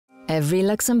Every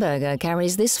Luxembourger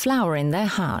carries this flower in their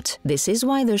heart. This is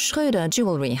why the Schroeder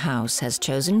Jewellery House has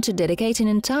chosen to dedicate an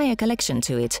entire collection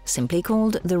to it, simply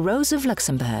called the Rose of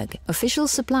Luxembourg. Official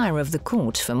supplier of the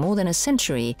court for more than a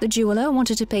century, the jeweler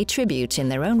wanted to pay tribute in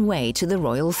their own way to the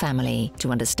royal family.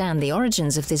 To understand the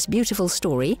origins of this beautiful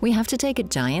story, we have to take a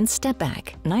giant step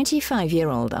back.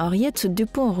 95-year-old Henriette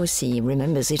Dupont-Rossi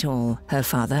remembers it all. Her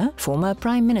father, former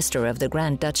Prime Minister of the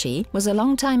Grand Duchy, was a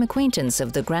long-time acquaintance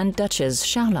of the Grand Duchess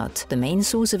Charlotte, the main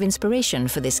source of inspiration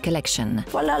for this collection.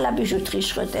 Voilà la bijouterie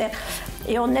Schroeder.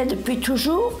 Et on est depuis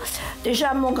toujours.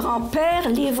 Déjà mon grand-père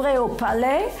livrait au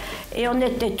palais et on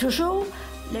était toujours.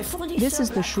 This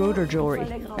is the Schroeder Jewelry,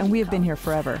 and we have been here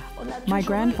forever. My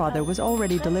grandfather was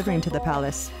already delivering to the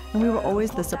palace, and we were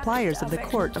always the suppliers of the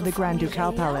court of the Grand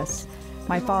Ducal Palace.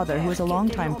 My father, who was a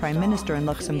long-time Prime Minister in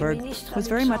Luxembourg, was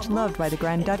very much loved by the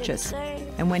Grand Duchess,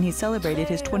 and when he celebrated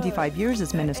his 25 years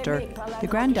as minister, the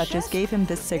Grand Duchess gave him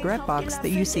this cigarette box that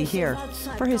you see here,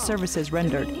 for his services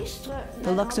rendered.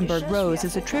 The Luxembourg Rose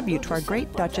is a tribute to our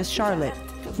great Duchess Charlotte,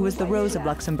 who was the Rose of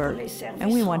Luxembourg,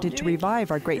 and we wanted to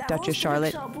revive our great Duchess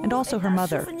Charlotte and also her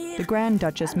mother, the Grand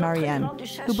Duchess Marianne,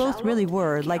 who both really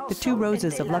were like the two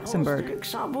roses of Luxembourg.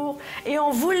 Et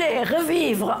on voulait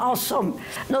revivre en somme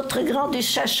notre Grande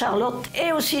Duchesse Charlotte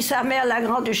et aussi sa mère, la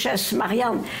Grande Duchesse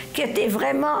Marianne, qui étaient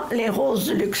vraiment les roses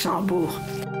de Luxembourg.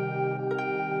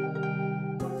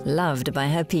 Loved by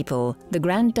her people, the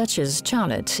Grand Duchess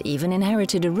Charlotte even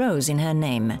inherited a rose in her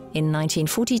name in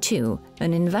 1942,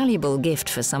 an invaluable gift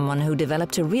for someone who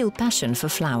developed a real passion for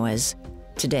flowers.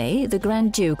 Today, the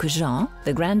Grand Duke Jean,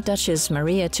 the Grand Duchess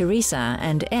Maria Theresa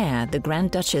and heir the Grand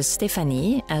Duchess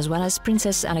Stephanie, as well as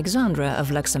Princess Alexandra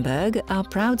of Luxembourg, are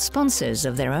proud sponsors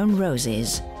of their own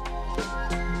roses.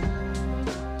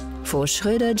 For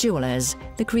Schroeder Jewelers,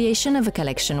 the creation of a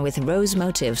collection with rose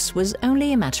motifs was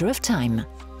only a matter of time.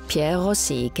 Pierre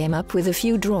Rossi came up with a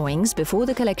few drawings before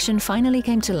the collection finally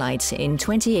came to light in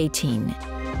 2018.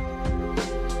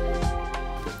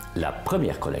 The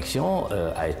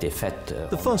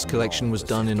first collection was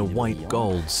done in a white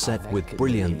gold set with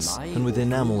brilliants and with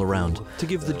enamel around to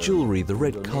give the jewellery the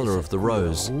red colour of the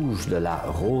rose.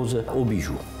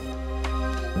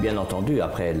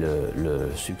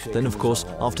 Then, of course,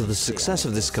 after the success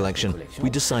of this collection, we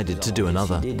decided to do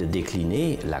another.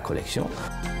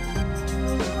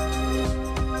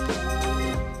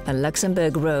 A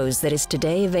Luxembourg rose that is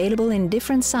today available in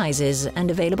different sizes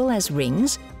and available as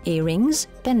rings, earrings,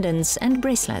 pendants and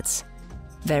bracelets.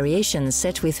 Variations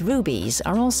set with rubies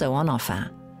are also on offer.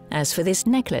 As for this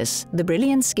necklace, the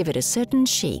brilliants give it a certain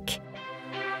chic.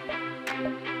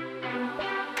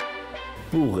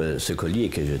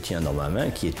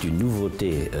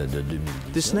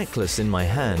 This necklace in my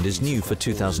hand is new for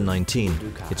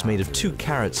 2019. It's made of 2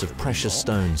 carats of precious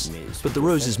stones, but the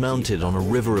rose is mounted on a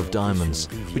river of diamonds,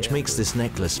 which makes this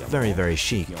necklace very, very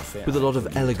chic, with a lot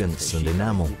of elegance and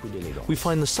enamel. We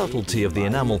find the subtlety of the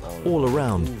enamel all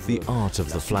around the art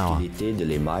of the flower.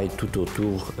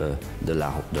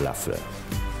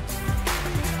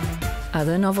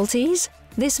 Other novelties?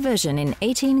 This version in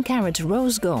 18-carat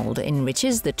rose gold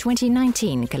enriches the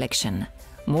 2019 collection.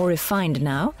 More refined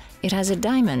now, it has a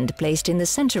diamond placed in the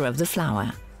center of the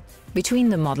flower. Between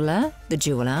the modeler, the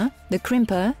jeweler, the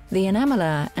crimper, the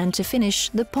enameler, and to finish,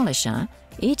 the polisher,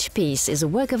 each piece is a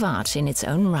work of art in its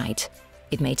own right.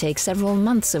 It may take several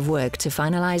months of work to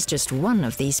finalize just one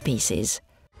of these pieces.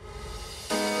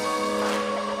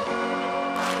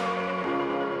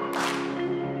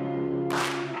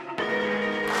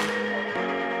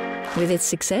 With its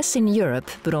success in Europe,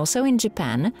 but also in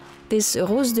Japan, this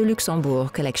Rose de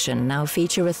Luxembourg collection now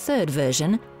features a third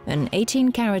version, an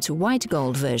 18-carat white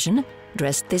gold version,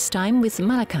 dressed this time with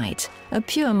malachite, a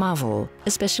pure marvel,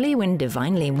 especially when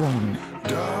divinely worn.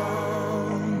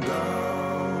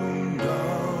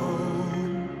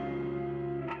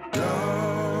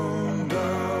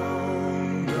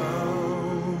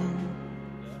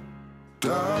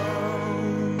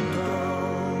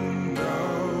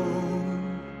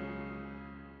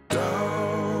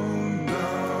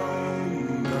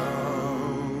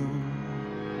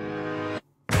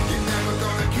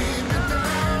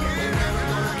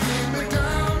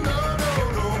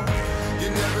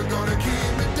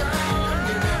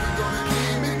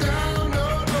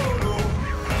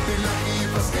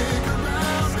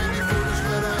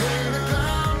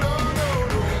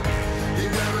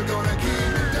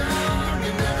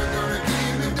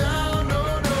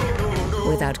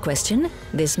 Without question,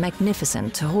 this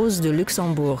magnificent Rose de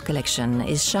Luxembourg collection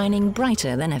is shining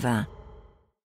brighter than ever.